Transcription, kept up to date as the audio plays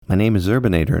My name is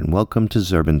Urbanator, and welcome to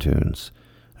Zurban Tunes,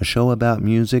 a show about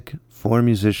music, for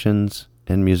musicians,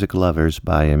 and music lovers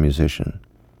by a musician.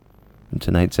 And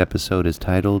tonight's episode is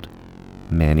titled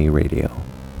Manny Radio.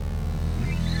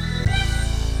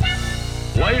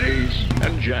 Ladies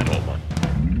and gentlemen.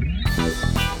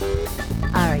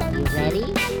 Are you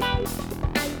ready?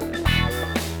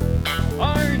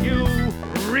 Are you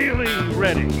really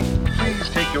ready? Please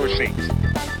take your seats.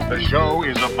 The show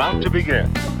is about to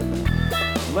begin.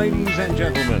 Ladies and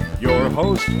gentlemen, your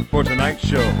host for tonight's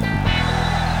show.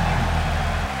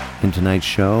 In tonight's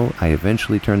show, I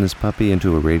eventually turned this puppy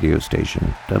into a radio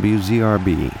station,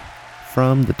 WZRB,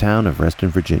 from the town of Reston,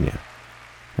 Virginia.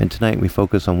 And tonight we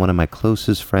focus on one of my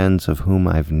closest friends of whom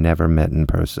I've never met in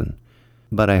person,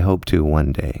 but I hope to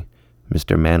one day,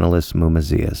 Mr. Manolis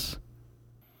Mumazias.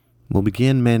 We'll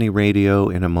begin Manny Radio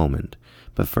in a moment,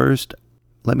 but first,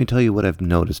 let me tell you what I've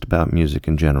noticed about music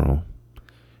in general.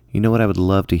 You know what I would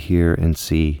love to hear and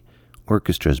see?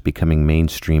 Orchestras becoming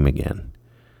mainstream again.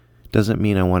 Doesn't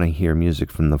mean I want to hear music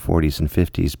from the 40s and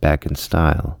 50s back in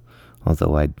style,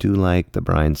 although I do like the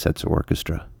Brian Setzer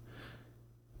Orchestra.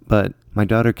 But my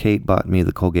daughter Kate bought me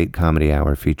the Colgate Comedy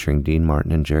Hour featuring Dean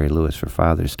Martin and Jerry Lewis for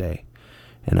Father's Day,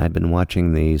 and I've been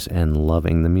watching these and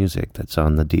loving the music that's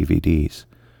on the DVDs.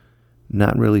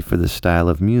 Not really for the style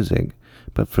of music,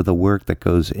 but for the work that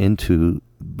goes into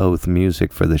both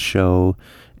music for the show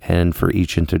and for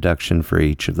each introduction for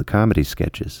each of the comedy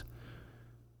sketches.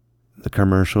 The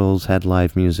commercials had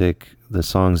live music. The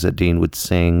songs that Dean would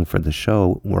sing for the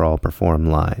show were all performed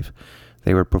live.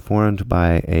 They were performed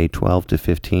by a 12 to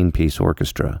 15 piece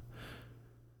orchestra.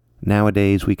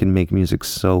 Nowadays, we can make music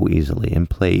so easily and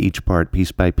play each part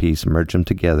piece by piece, merge them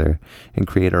together, and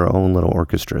create our own little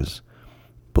orchestras.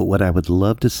 But what I would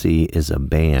love to see is a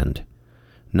band.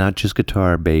 Not just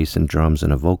guitar, bass, and drums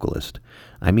and a vocalist.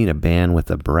 I mean a band with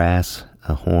a brass,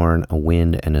 a horn, a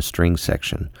wind, and a string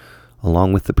section,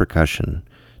 along with the percussion,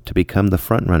 to become the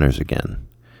frontrunners again.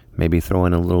 Maybe throw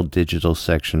in a little digital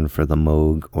section for the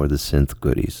Moog or the synth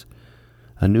goodies.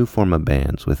 A new form of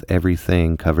bands with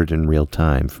everything covered in real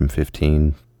time from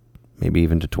 15, maybe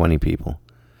even to 20 people.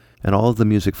 And all of the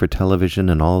music for television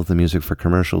and all of the music for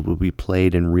commercials would be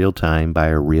played in real time by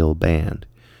a real band.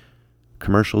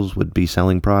 Commercials would be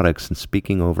selling products and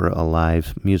speaking over a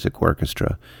live music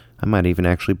orchestra. I might even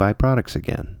actually buy products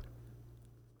again.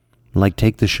 Like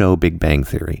take the show Big Bang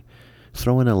Theory.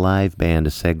 Throw in a live band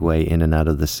to segue in and out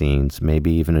of the scenes,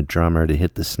 maybe even a drummer to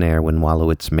hit the snare when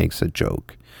Wolowitz makes a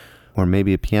joke. Or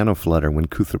maybe a piano flutter when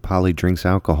Koothrappali drinks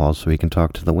alcohol so he can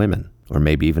talk to the women. Or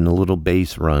maybe even a little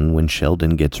bass run when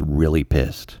Sheldon gets really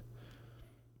pissed.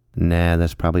 Nah,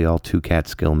 that's probably all two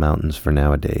Catskill Mountains for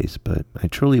nowadays, but I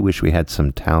truly wish we had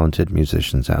some talented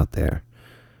musicians out there.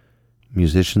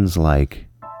 Musicians like...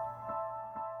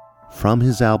 From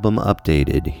his album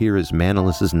Updated, here is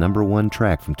Manolis's number one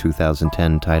track from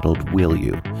 2010 titled Will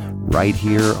You, right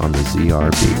here on the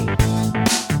ZRB.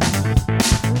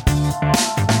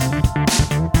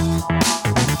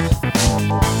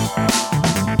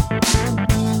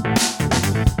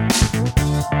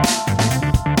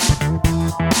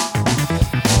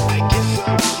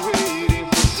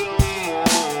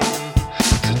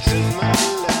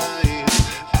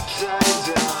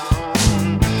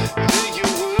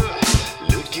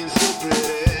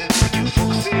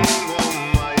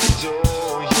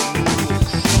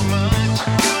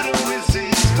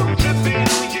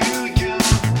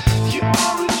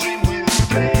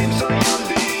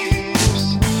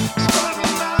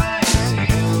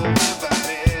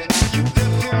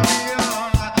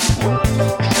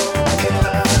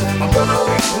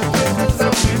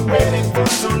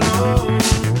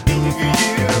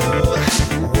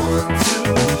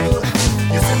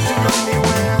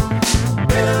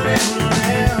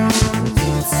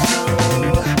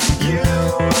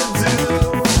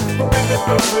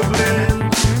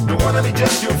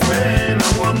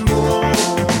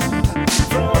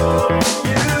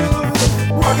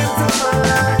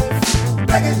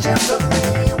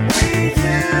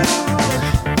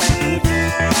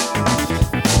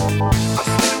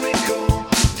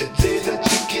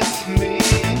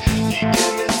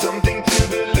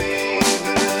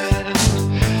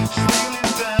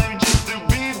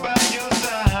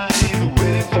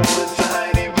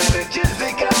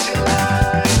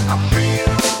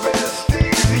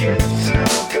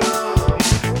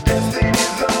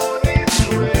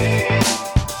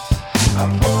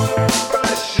 I'm full of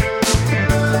pressure to feel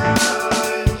love.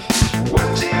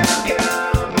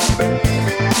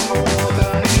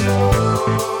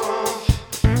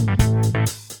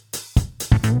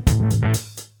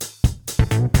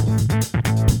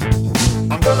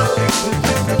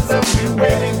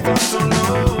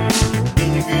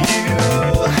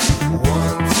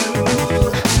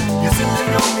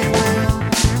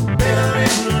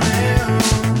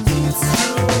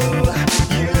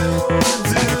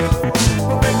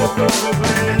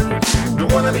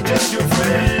 wanna be just your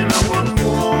friend. I want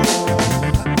more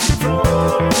from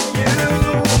you.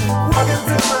 Walk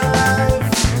into my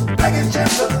life like a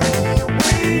gentleman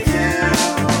with you, with you.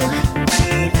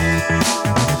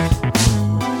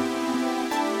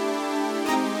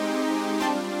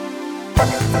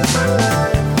 Walk into my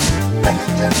life like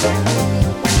a gentleman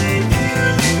with you.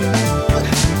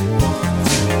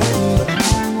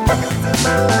 Walk into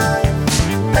my life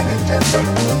like a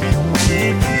gentleman with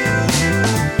you.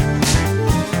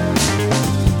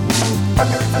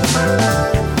 Walk into my life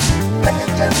like a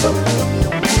gentleman with you.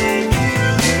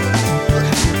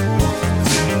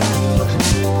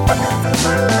 Walk into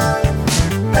my life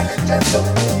like a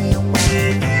gentleman with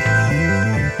you.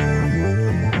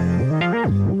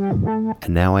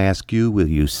 And now I ask you, will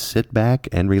you sit back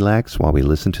and relax while we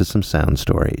listen to some sound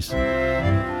stories?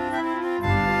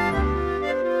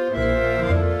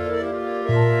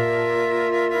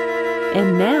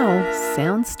 And now,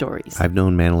 sound stories. I've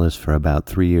known Manalus for about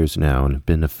 3 years now and have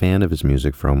been a fan of his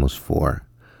music for almost 4.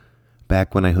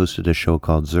 Back when I hosted a show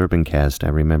called Zurbancast, I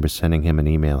remember sending him an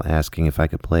email asking if I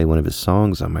could play one of his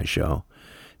songs on my show.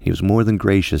 He was more than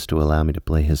gracious to allow me to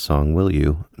play his song, Will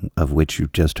You, of which you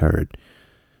just heard.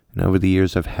 And over the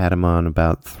years, I've had him on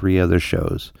about 3 other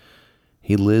shows.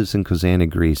 He lives in Kozani,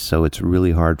 Greece, so it's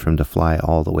really hard for him to fly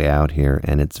all the way out here,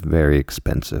 and it's very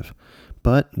expensive.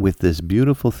 But with this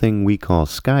beautiful thing we call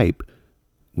Skype,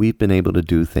 we've been able to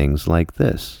do things like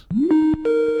this.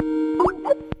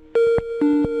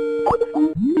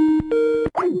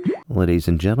 Ladies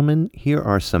and gentlemen, here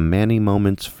are some Manny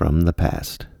moments from the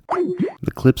past.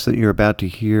 The clips that you're about to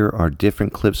hear are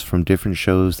different clips from different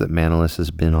shows that Manalus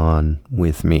has been on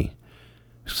with me.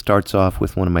 Starts off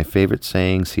with one of my favorite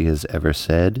sayings he has ever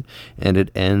said, and it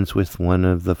ends with one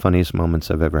of the funniest moments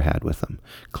I've ever had with him.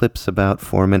 Clip's about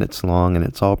 4 minutes long, and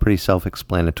it's all pretty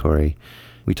self-explanatory.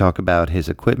 We talk about his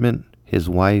equipment, his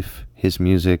wife, his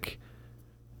music,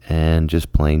 and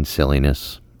just plain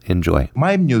silliness. Enjoy.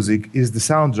 My music is the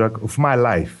soundtrack of my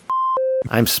life.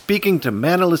 I'm speaking to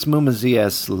Manalus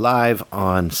Mumazias live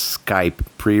on Skype,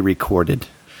 pre-recorded.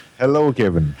 Hello,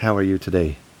 Kevin. How are you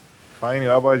today? Fine,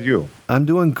 how about you? I'm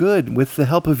doing good. With the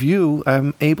help of you,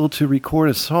 I'm able to record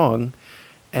a song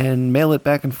and mail it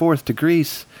back and forth to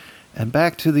Greece and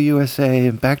back to the USA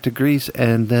and back to Greece,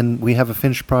 and then we have a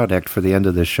finished product for the end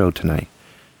of this show tonight.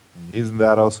 Isn't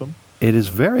that awesome? It is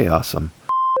very awesome.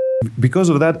 Because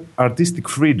of that artistic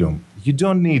freedom, you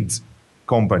don't need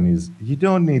companies. You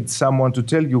don't need someone to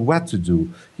tell you what to do.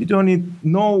 You don't need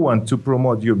no one to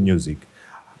promote your music.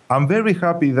 I'm very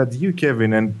happy that you,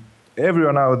 Kevin, and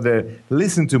everyone out there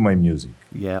listen to my music.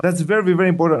 Yeah, that's very, very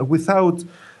important. Without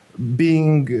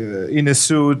being in a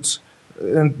suit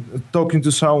and talking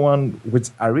to someone which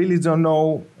I really don't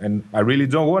know and I really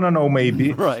don't want to know,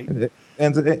 maybe. Right.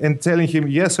 And telling him,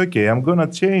 yes, okay, I'm gonna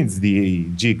change the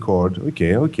G chord.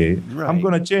 Okay, right. I'm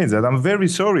gonna change that. I'm very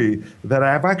sorry that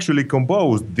I have actually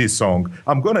composed this song.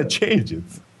 I'm gonna change it.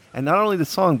 And not only the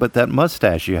song, but that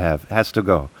mustache you have has to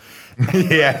go.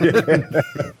 Yeah.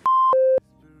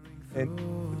 And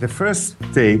the first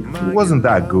take wasn't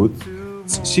that good.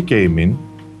 She came in,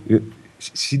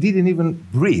 she didn't even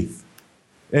breathe.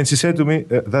 And she said to me,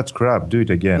 that's crap, do it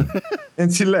again.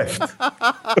 And she left.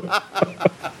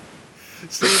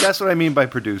 See, that's what I mean by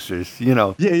producers, you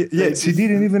know. Yeah, she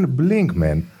didn't even blink,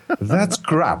 man. That's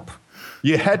crap.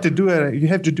 You had to do it, you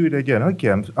have to do it again. Okay,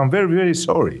 I'm very, very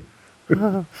sorry.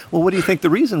 Well, what do you think the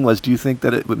reason was? Do you think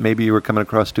that maybe you were coming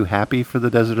across too happy for the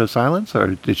Desert of Silence,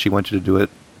 or did she want you to do it?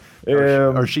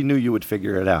 Or she knew you would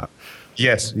figure it out?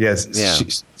 Yes. Yeah.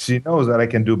 She knows that I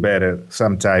can do better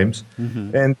sometimes.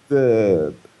 Mm-hmm. And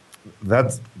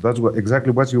that's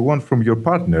exactly what you want from your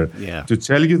partner, to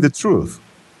tell you the truth.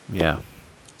 Yeah.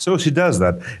 So she does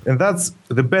that. And that's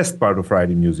the best part of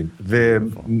writing music. The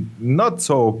not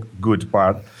so good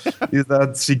part is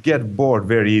that she gets bored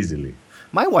very easily.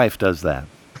 My wife does that.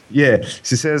 Yeah.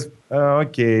 She says,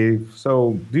 okay,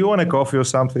 so do you want a coffee or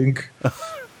something?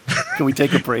 Can we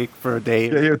take a break for a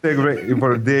day? Yeah, you take a break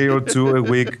for a day or two, a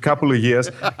week, a couple of years.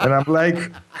 And I'm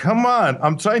like, come on,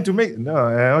 I'm trying to make... No,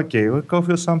 okay, a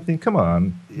coffee or something? Come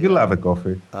on, you love a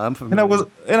coffee. I'm familiar.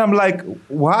 And I'm like,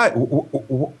 why?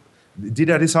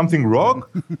 Did I do something wrong?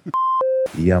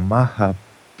 Yamaha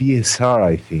PSR,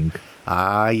 I think.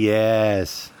 Ah,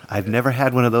 yes. I've never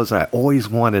had one of those, and I always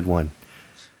wanted one.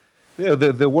 Yeah,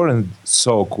 they weren't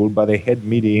so cool, but they had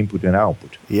MIDI input and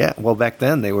output. Yeah, well, back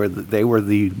then they were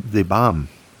the bomb.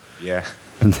 Yeah,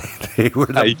 they were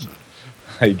the.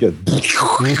 I get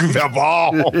the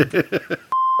bomb.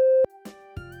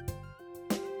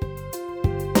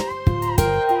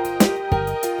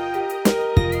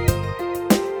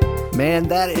 And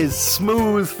that is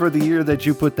smooth for the year that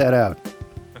you put that out.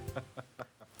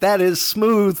 That is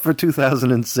smooth for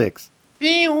 2006.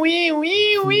 That's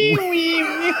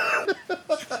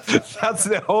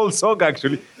the whole song,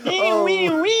 actually.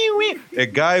 A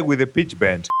guy with a pitch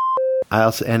bend. I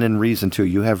also, and in reason 2,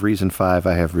 you have reason 5,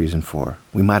 I have reason 4.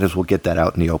 We might as well get that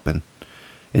out in the open.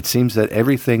 It seems that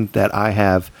everything that I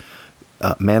have,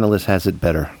 Manalus has it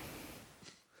better.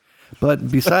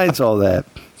 But besides all that...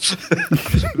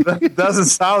 That doesn't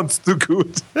sound too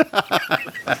good.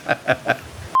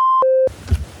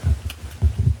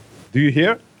 Do you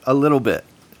hear? A little bit.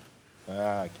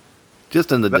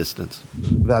 Just in the distance.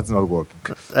 That's not working.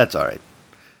 That's all right.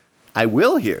 I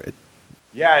will hear it.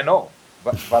 Yeah, I know.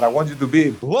 But I want you to be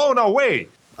blown away.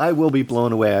 I will be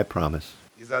blown away, I promise.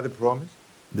 Is that a promise?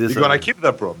 This You're going to keep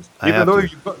that promise. Even though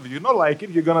you don't like it,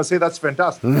 you're going to say that's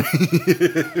fantastic.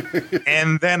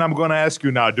 And then I'm going to ask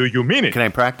you now, do you mean it? Can I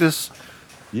practice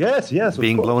Yes,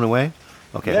 being blown away?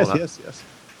 Okay, Yes, hold on. yes.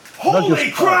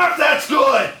 Holy crap, that's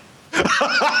good!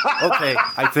 Okay,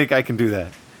 I think I can do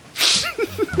that.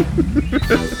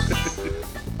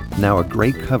 Now a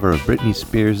great cover of Britney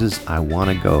Spears' I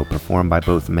Wanna Go, performed by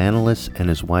both Manalus and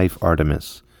his wife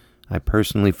Artemis. I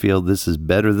personally feel this is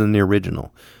better than the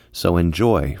original, so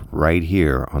enjoy right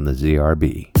here on the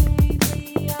ZRB.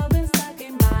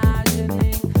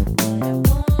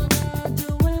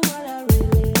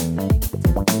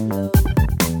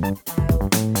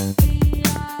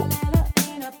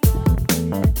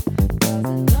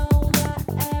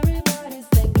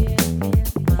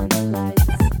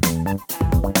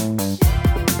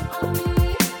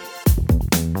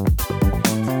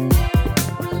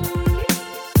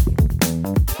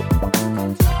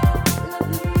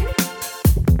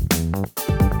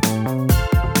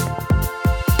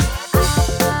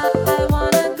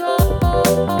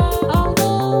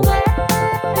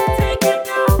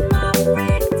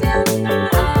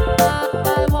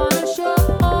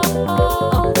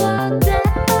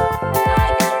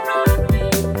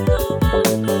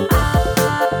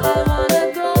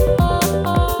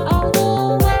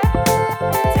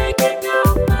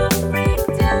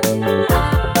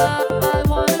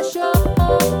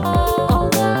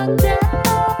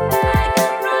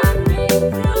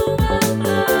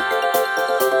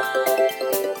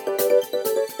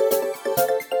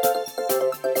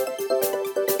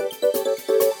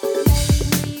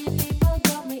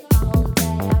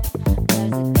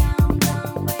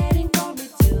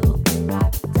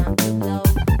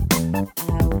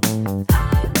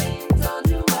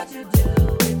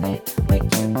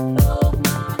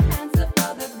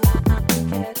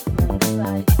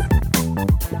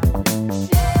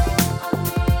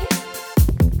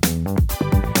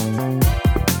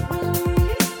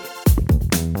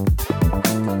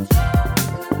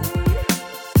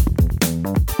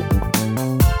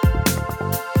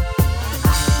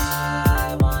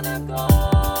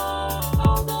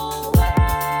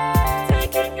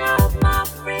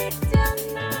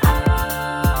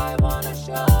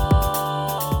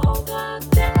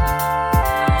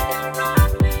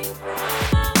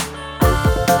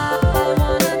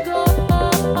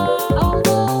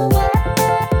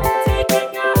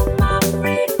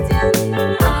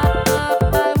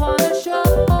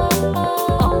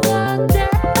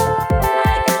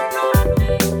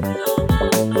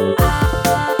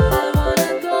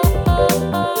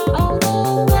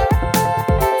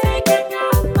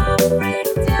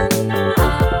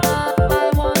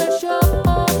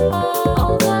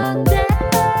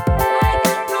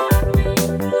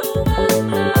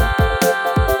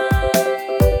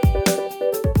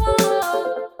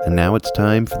 And now it's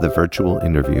time for the virtual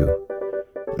interview.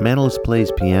 Manalus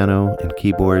plays piano and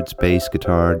keyboards, bass,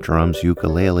 guitar, drums,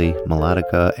 ukulele,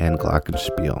 melodica, and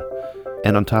glockenspiel.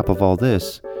 And on top of all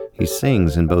this, he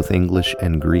sings in both English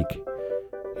and Greek.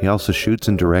 He also shoots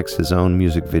and directs his own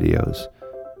music videos.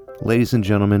 Ladies and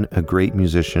gentlemen, a great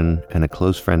musician and a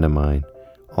close friend of mine,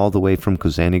 all the way from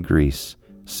Kozani, Greece,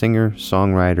 singer,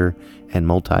 songwriter, and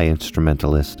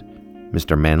multi-instrumentalist,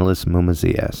 Mr. Manalus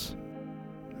Mumazias.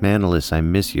 Manalus, I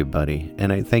miss you, buddy,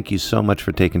 and I thank you so much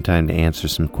for taking time to answer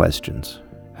some questions.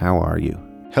 How are you?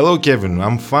 Hello, Kevin.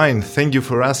 I'm fine. Thank you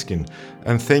for asking.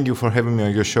 And thank you for having me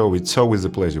on your show. It's always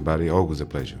a pleasure, buddy. Always a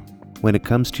pleasure. When it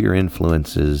comes to your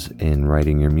influences in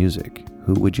writing your music,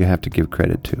 who would you have to give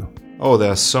credit to? Oh,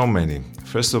 there are so many.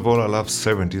 First of all, I love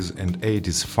 70s and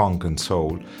 80s funk and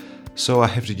soul. So I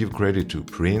have to give credit to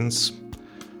Prince,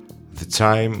 The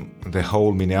Time, the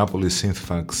whole Minneapolis synth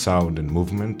funk sound and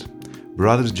movement,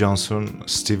 Brothers Johnson,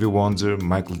 Stevie Wonder,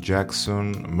 Michael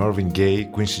Jackson, Marvin Gaye,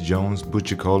 Quincy Jones,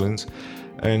 Butch Collins,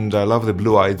 and I love the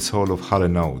blue-eyed soul of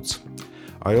Hall & Oates.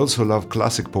 I also love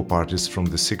classic pop artists from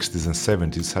the 60s and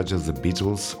 70s such as the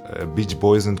Beatles, Beach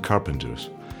Boys and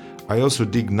Carpenters. I also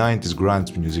dig 90s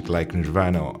grunge music like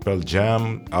Nirvana, Pearl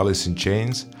Jam, Alice in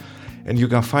Chains, and you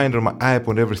can find on my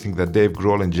iPod everything that Dave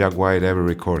Grohl and Jack White ever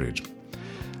recorded.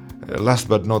 Last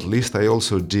but not least, I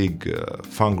also dig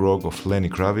funk rock of Lenny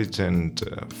Kravitz and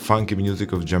funky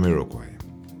music of Jamiroquai.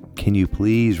 Can you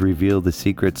please reveal the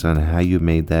secrets on how you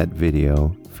made that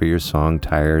video for your song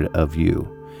Tired of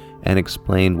You and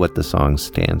explain what the song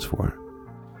stands for?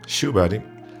 Sure, buddy.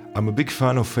 I'm a big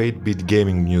fan of 8-bit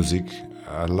gaming music.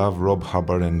 I love Rob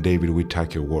Hubbard and David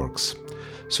Whittaker works.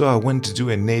 So I went to do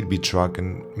an 8-bit track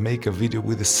and make a video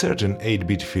with a certain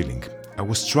 8-bit feeling. I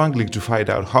was struggling to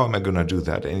find out how am I gonna do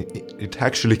that, and it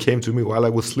actually came to me while I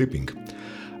was sleeping.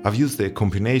 I've used a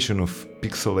combination of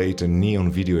pixelate and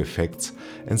neon video effects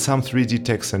and some 3D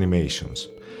text animations.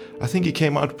 I think it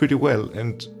came out pretty well,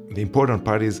 and the important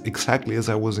part is exactly as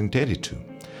I was intended to.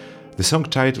 The song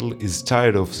title is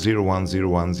Tired of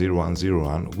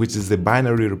 01010101, which is the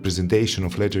binary representation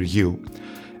of letter U.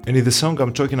 And in the song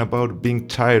I'm talking about being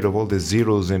tired of all the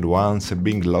zeros and ones and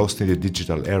being lost in the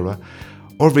digital era,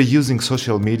 overusing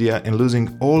social media and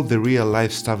losing all the real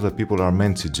life stuff that people are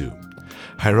meant to do.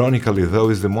 Ironically though,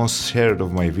 is the most shared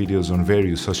of my videos on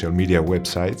various social media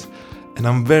websites, and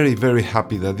I'm very, very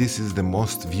happy that this is the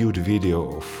most viewed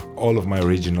video of all of my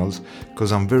originals,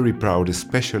 because I'm very proud,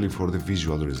 especially for the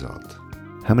visual result.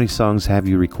 How many songs have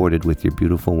you recorded with your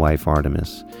beautiful wife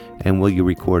Artemis, and will you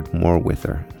record more with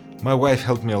her? My wife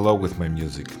helped me a lot with my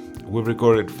music. We've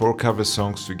recorded 4 cover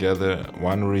songs together,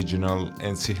 1 original,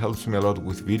 and she helps me a lot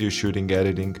with video shooting,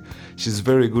 editing. She's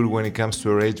very good when it comes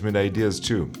to arrangement ideas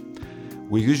too.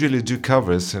 We usually do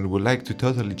covers and we like to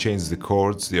totally change the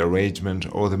chords, the arrangement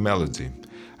or the melody.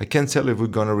 I can't tell if we're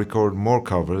gonna record more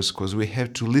covers because we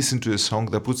have to listen to a song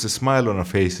that puts a smile on our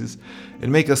faces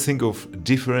and make us think of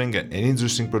differing and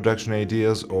interesting production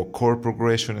ideas or chord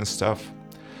progression and stuff.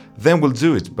 Then we'll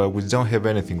do it, but we don't have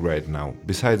anything right now.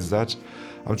 Besides that,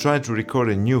 I'm trying to record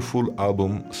a new full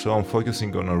album, so I'm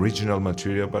focusing on original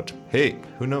material, but hey,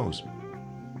 who knows?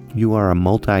 You are a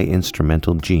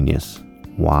multi-instrumental genius.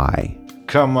 Why?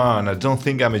 Come on, I don't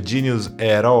think I'm a genius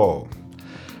at all.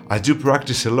 I do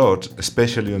practice a lot,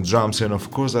 especially on drums, and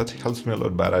of course that helps me a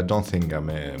lot, but I don't think I'm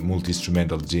a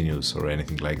multi-instrumental genius or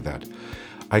anything like that.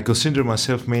 I consider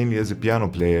myself mainly as a piano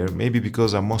player, maybe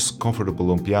because I'm most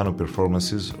comfortable on piano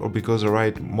performances or because I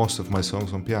write most of my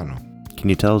songs on piano. Can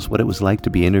you tell us what it was like to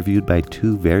be interviewed by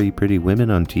 2 very pretty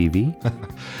women on TV?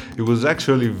 It was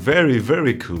actually very,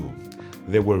 very cool.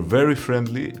 They were very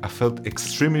friendly. I felt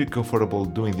extremely comfortable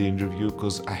doing the interview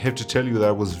because I have to tell you that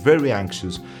I was very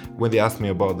anxious when they asked me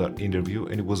about that interview,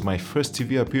 and it was my first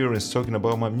TV appearance talking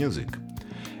about my music.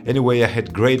 Anyway, I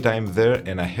had great time there,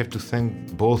 and I have to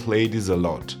thank both ladies a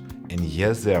lot. And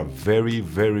yes, they are very,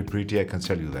 very pretty, I can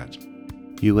tell you that.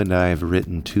 You and I have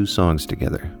written 2 songs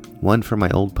together, one for my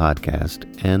old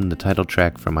podcast and the title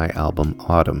track for my album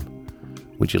Autumn.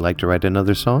 Would you like to write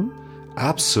another song?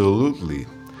 Absolutely.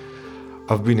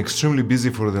 I've been extremely busy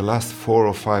for the last 4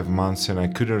 or 5 months and I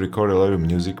couldn't record a lot of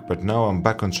music, but now I'm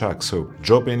back on track, so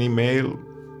drop an email,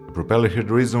 Propeller Head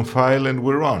reason file, and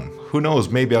we're on. Who knows,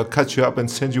 maybe I'll catch you up and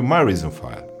send you my reason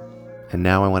file. And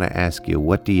now I want to ask you,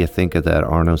 what do you think of that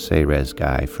Arno Ceres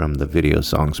guy from the Video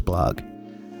Songs blog?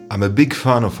 I'm a big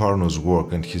fan of Arno's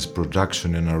work and his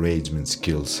production and arrangement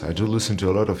skills. I do listen to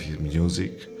a lot of his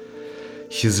music.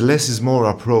 His less is more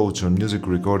approach on music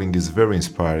recording is very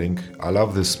inspiring. I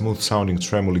love the smooth sounding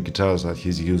tremolo guitars that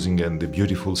he's using and the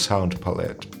beautiful sound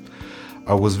palette.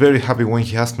 I was very happy when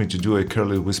he asked me to do a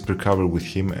Curly Whisper cover with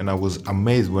him, and I was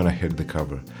amazed when I heard the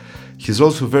cover. He's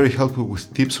also very helpful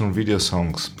with tips on video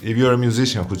songs. If you're a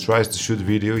musician who tries to shoot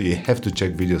video, you have to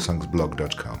check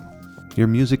videosongsblog.com. Your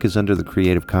music is under the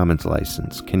Creative Commons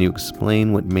license. Can you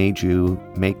explain what made you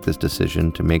make this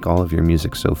decision to make all of your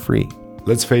music so free?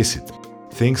 Let's face it,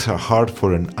 things are hard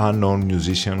for an unknown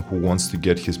musician who wants to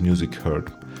get his music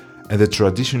heard. And the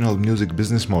traditional music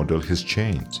business model has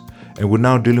changed. And we're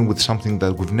now dealing with something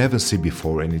that we've never seen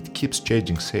before, and it keeps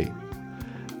changing shape.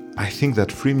 I think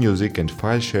that free music and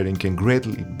file sharing can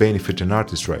greatly benefit an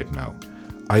artist right now.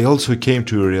 I also came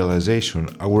to a realization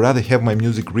I would rather have my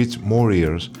music reach more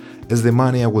ears, as the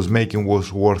money I was making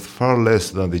was worth far less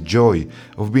than the joy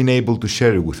of being able to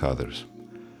share it with others.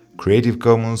 Creative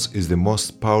Commons is the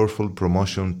most powerful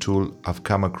promotion tool I've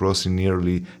come across in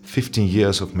nearly 15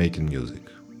 years of making music.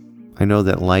 I know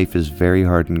that life is very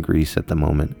hard in Greece at the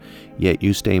moment, yet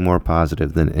you stay more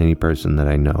positive than any person that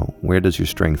I know. Where does your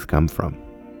strength come from?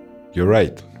 You're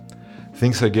right.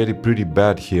 Things are getting pretty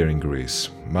bad here in Greece.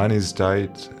 Money is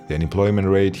tight, The unemployment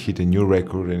rate hit a new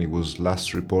record and it was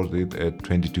last reported at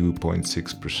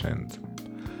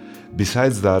 22.6%.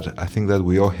 Besides that, I think that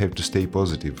we all have to stay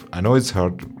positive. I know it's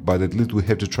hard, but at least we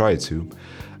have to try to.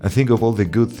 And think of all the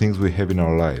good things we have in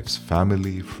our lives.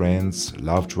 Family, friends,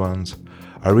 loved ones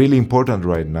are really important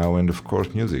right now, and of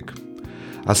course music.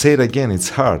 I'll say it again, it's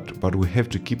hard, but we have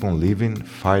to keep on living,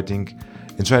 fighting,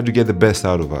 and try to get the best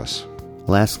out of us.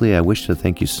 Lastly, I wish to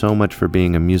thank you so much for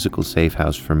being a musical safe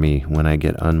house for me when I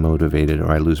get unmotivated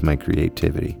or I lose my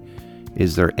creativity.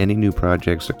 Is there any new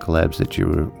projects or collabs that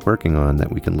you're working on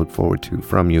that we can look forward to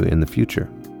from you in the future?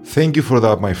 Thank you for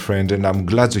that, my friend, and I'm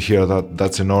glad to hear that.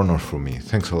 That's an honor for me.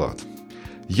 Thanks a lot.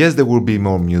 Yes, there will be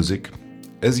more music.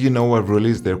 As you know, I've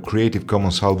released their Creative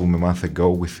Commons album a month ago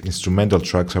with instrumental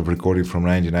tracks I've recorded from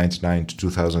 1999 to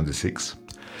 2006.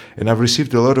 And I've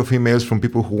received a lot of emails from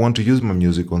people who want to use my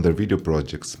music on their video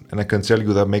projects, and I can tell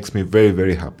you that makes me very,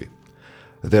 very happy.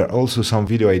 There are also some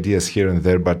video ideas here and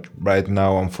there, but right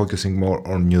now I'm focusing more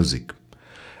on music.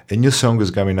 A new song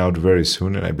is coming out very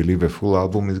soon, and I believe a full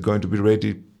album is going to be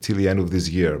ready till the end of this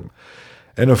year.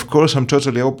 And of course, I'm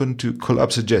totally open to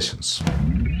collab suggestions.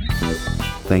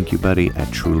 Thank you, buddy. I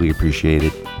truly appreciate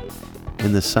it.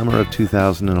 In the summer of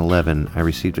 2011, I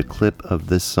received a clip of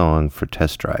this song for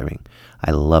test driving.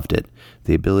 I loved it.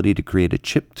 The ability to create a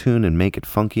chip tune and make it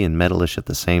funky and metalish at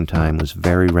the same time was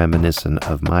very reminiscent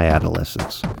of my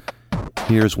adolescence.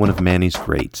 Here's one of Manny's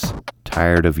greats,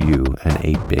 Tired of You, an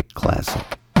 8-bit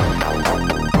classic.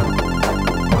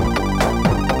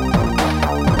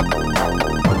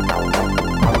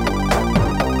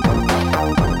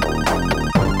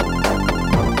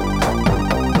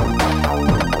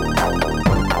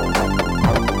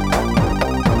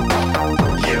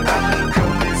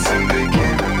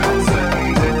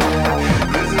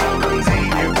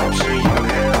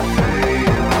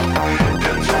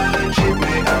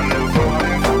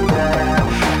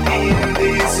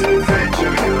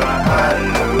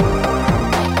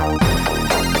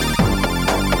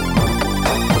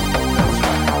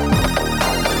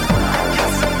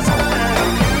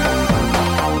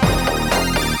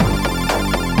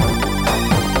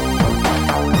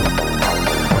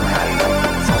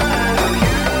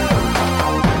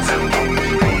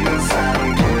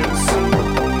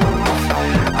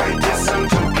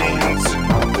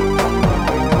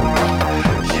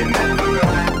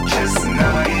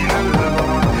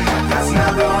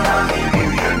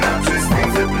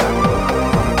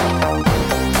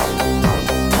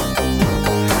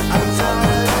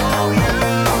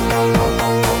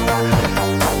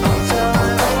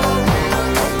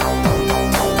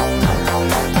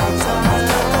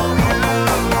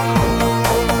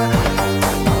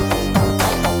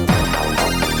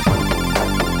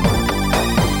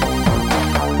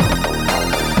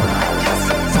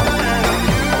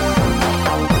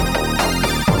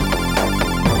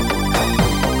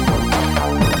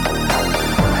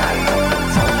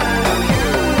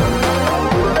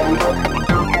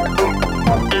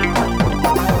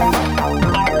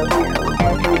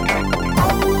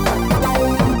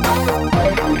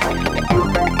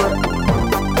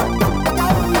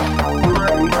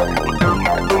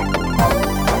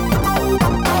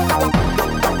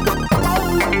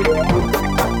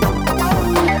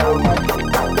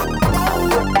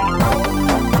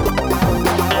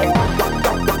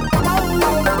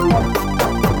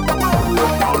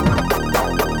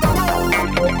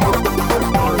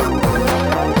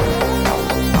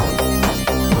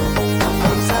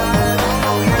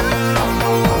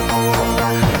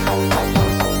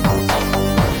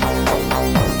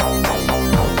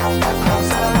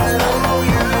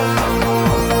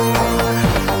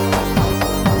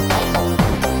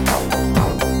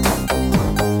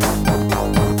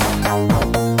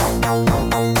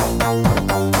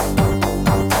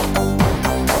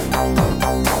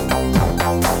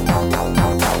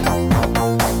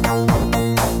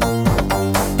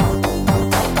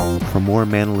 more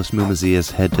Manolus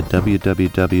Mumazias, head to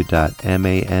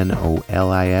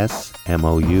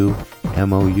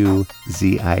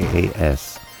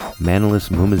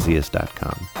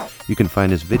www.manolismumazias.com. You can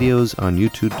find his videos on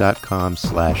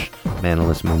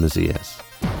youtube.com/ManolusMumazias.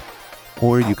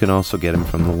 Or you can also get him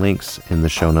from the links in the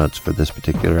show notes for this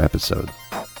particular episode.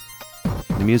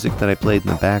 The music that I played in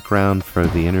the background for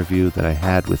the interview that I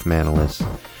had with Manolus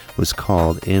was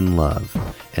called In Love,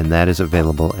 and that is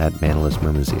available at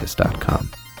ManolusMumazias.com.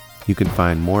 You can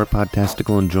find more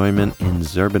podtastical enjoyment in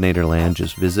Zerbinator Land.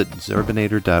 Just visit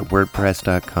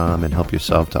zerbinator.wordpress.com and help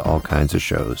yourself to all kinds of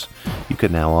shows. You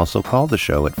can now also call the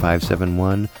show at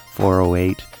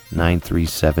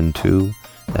 571-408-9372.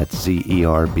 That's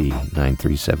ZERB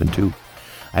 9372.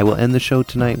 I will end the show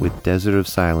tonight with Desert of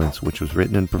Silence, which was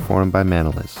written and performed by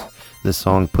Manalus. This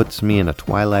song puts me in a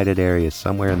twilighted area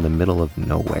somewhere in the middle of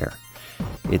nowhere.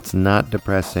 It's not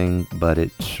depressing, but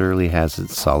it surely has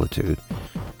its solitude.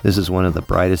 This is one of the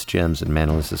brightest gems in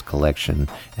Manalus' collection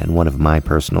and one of my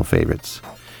personal favorites.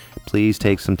 Please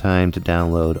take some time to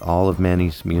download all of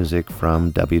Manny's music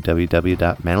from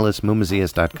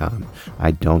www.manilusmumazias.com.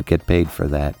 I don't get paid for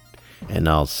that. And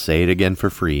I'll say it again for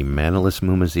free,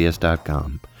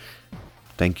 manilusmumazias.com.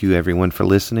 Thank you everyone for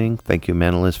listening. Thank you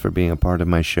Manalus for being a part of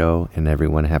my show, and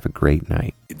everyone have a great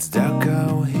night. It's dark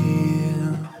out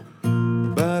here,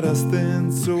 but I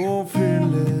stand so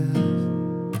fearless.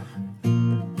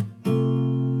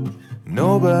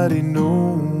 Nobody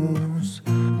knows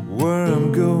where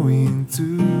I'm going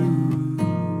to.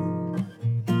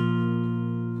 A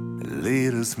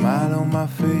little smile on my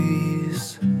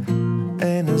face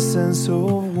and a sense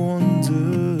of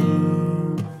wonder.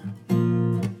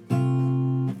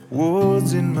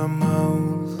 Words in my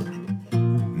mouth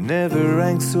never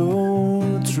rang so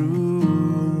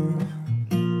true.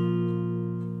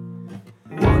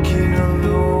 Walking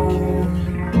alone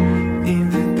in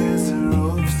the desert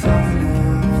of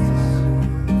silence,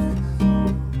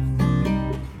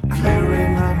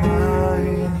 clearing my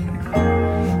mind,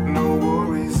 no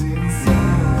worries inside.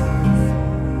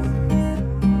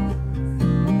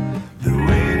 The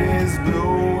wind is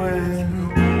blowing,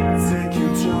 take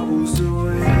your troubles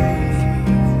away.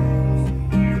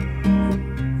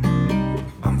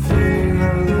 I'm feeling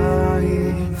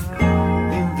alive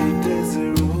in the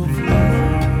desert of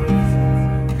love,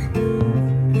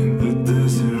 in the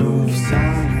desert of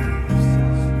silence.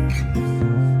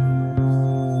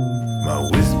 My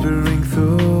whispering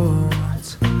thoughts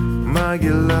might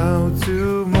get loud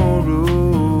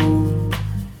tomorrow.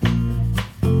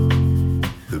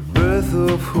 The birth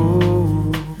of hope